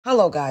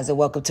Hello guys and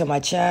welcome to my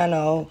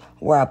channel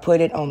where I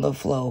put it on the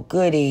flow.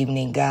 Good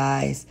evening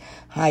guys.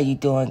 How you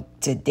doing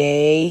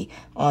today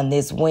on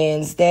this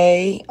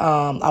Wednesday?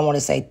 I want to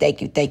say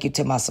thank you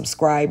to my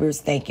subscribers.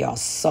 Thank y'all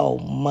so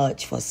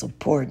much for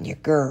supporting your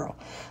girl.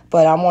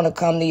 But I want to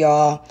come to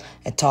y'all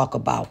and talk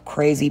about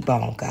Krayzie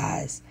Bone,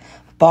 guys.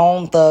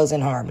 Bone Thugs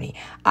and Harmony.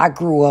 I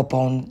grew up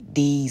on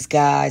these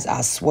guys.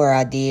 I swear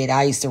I did.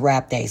 I used to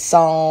rap their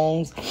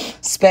songs,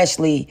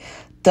 especially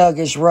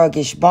Thuggish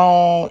Ruggish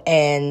Bone,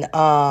 and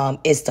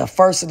it's the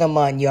first of the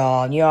month,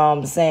 y'all. You know what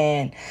I'm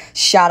saying?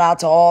 Shout out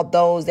to all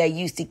those that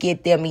used to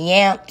get them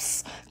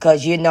yamps,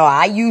 because, you know,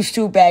 I used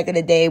to back in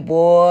the day,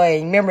 boy.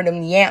 And remember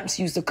them yamps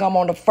used to come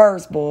on the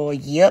first, boy.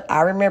 Yep,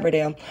 I remember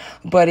them.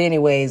 But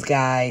anyways,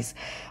 guys,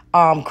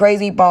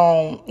 Krayzie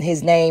Bone,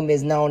 his name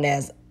is known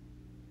as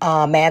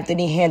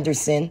Anthony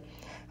Henderson,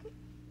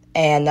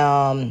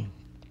 and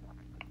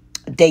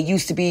they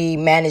used to be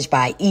managed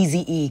by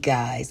Eazy-E,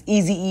 guys.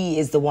 Eazy-E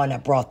is the one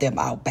that brought them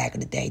out back in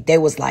the day. They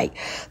was like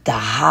the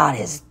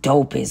hottest,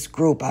 dopest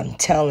group, I'm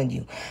telling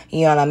you.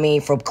 You know what I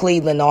mean? From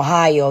Cleveland,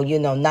 Ohio, you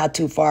know, not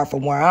too far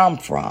from where I'm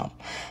from.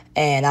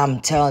 And I'm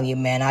telling you,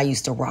 man, I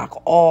used to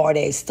rock all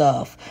that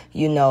stuff,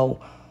 you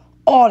know,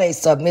 all that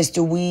stuff,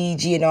 Mr.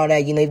 Ouija and all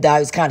that. You know, I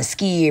was kind of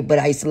scared, but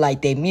I used to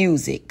like their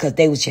music because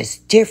they was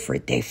just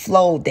different. They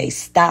flowed, they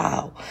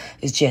style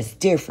is just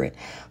different.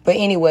 But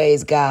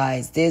anyways,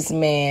 guys, this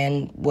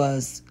man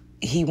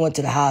he went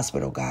to the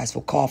hospital, guys,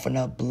 for coughing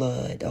up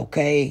blood,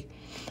 okay?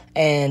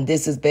 And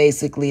this is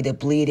basically the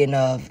bleeding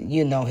of,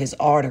 you know, his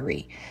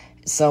artery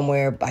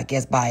somewhere, I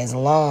guess, by his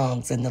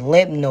lungs and the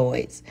lymph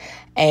nodes.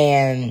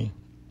 And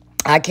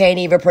I can't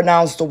even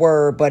pronounce the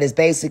word, but it's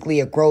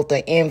basically a growth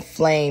of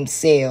inflamed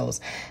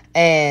cells.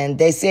 And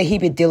they said he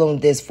been dealing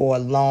with this for a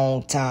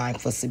long time,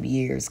 for some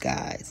years,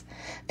 guys.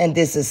 And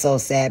this is so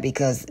sad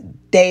because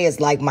they is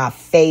like my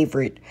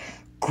favorite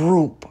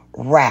group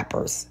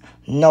rappers.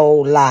 No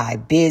lie.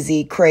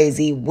 Busy,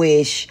 Krayzie,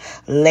 Wish,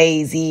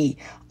 Lazy.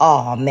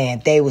 Oh,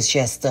 man, they was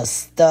just the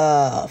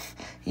stuff.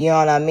 You know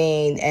what I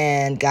mean?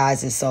 And,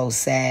 guys, it's so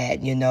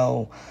sad, you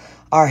know.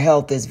 Our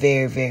health is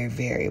very, very,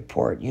 very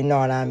important. You know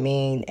what I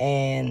mean?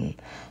 And,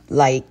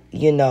 like,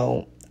 you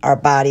know, our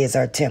body is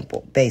our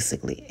temple,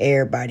 basically.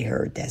 Everybody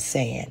heard that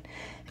saying.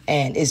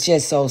 And it's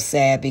just so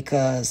sad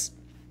because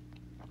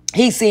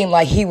he seemed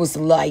like he was,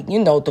 like, you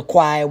know, the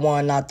quiet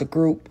one, not the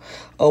group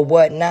or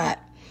whatnot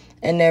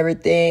and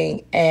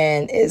everything.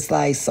 And it's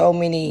like so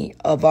many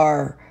of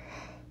our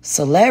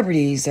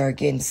celebrities are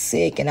getting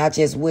sick. And I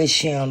just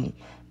wish him,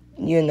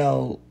 you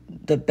know,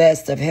 the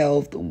best of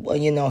health,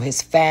 you know,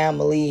 his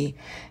family,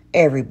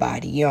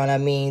 everybody, you know what I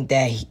mean,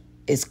 that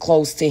is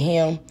close to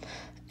him,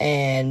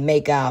 and may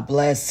God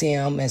bless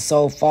him. And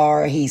so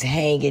far, he's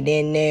hanging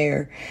in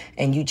there,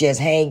 and you just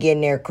hang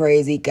in there,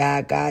 Krayzie.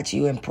 God got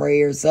you, and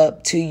prayers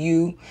up to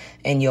you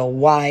and your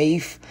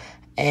wife.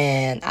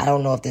 And I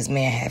don't know if this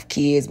man have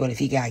kids, but if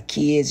he got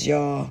kids,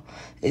 y'all,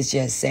 it's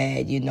just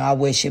sad. You know, I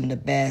wish him the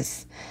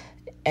best.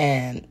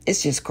 And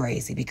it's just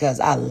crazy because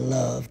I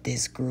love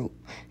this group.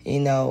 You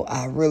know,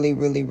 I really,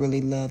 really, really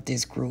love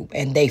this group.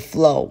 And they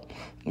flow.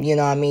 You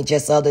know what I mean?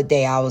 Just the other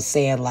day I was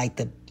saying, like,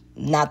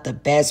 not the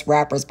best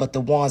rappers, but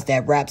the ones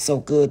that rap so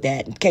good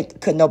that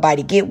could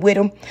nobody get with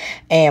them.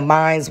 And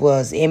mine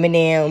was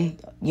Eminem,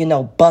 you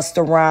know,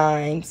 Busta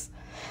Rhymes,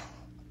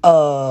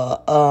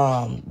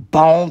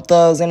 Bone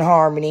Thugs and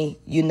Harmony,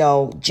 you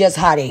know, just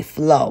how they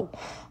flow.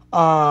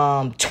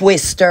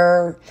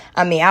 Twister.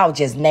 I mean, I was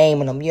just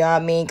naming them, you know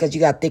what I mean? Because you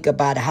got to think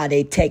about how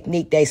they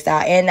technique, they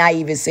style. And I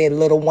even said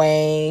Lil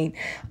Wayne,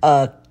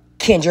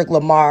 Kendrick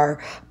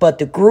Lamar. But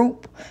the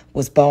group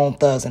was Bone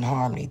Thugs and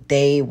Harmony.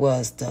 They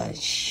was the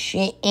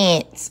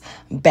shits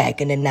back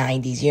in the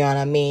 90s, you know what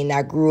I mean?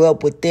 I grew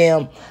up with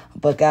them.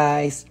 But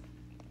guys,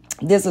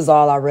 this is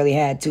all I really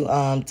had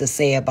to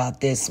say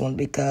about this one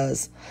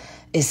because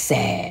it's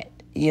sad,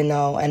 you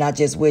know? And I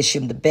just wish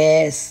him the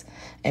best.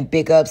 And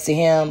big ups to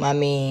him. I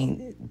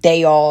mean,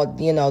 they all,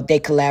 you know, they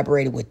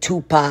collaborated with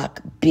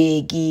Tupac,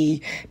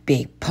 Biggie,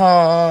 Big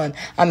Pun.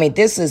 I mean,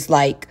 this is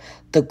like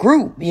the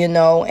group, you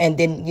know, and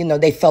then, you know,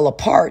 they fell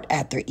apart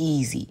after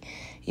Eazy.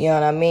 You know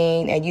what I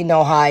mean? And you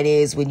know how it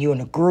is when you're in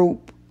a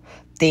group.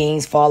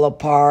 Things fall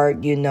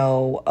apart, you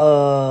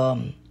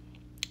know,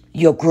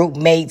 your group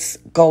mates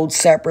go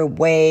separate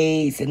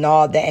ways and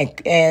all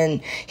that.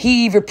 And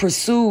he even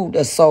pursued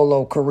a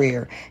solo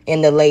career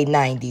in the late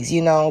 90s,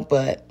 you know,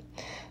 but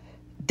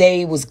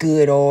they was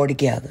good all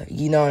together.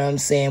 You know what I'm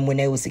saying? When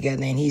they was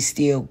together, and he's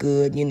still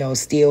good, you know,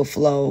 still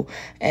flow.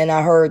 And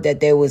I heard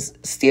that they was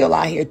still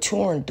out here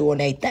touring, doing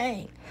their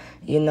thing,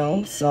 you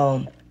know?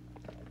 So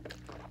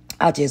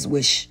I just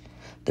wish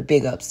the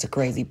big ups to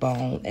Krayzie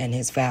Bone and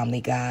his family,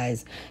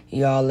 guys.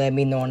 Y'all let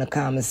me know in the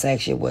comment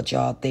section what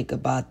y'all think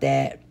about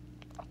that.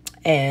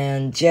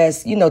 And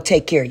just, you know,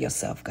 take care of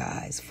yourself,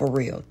 guys. For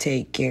real.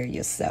 Take care of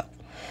yourself.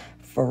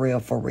 For real,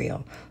 for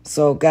real.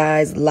 So,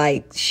 guys,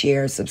 like,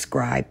 share,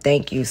 subscribe.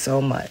 Thank you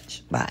so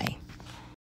much. Bye.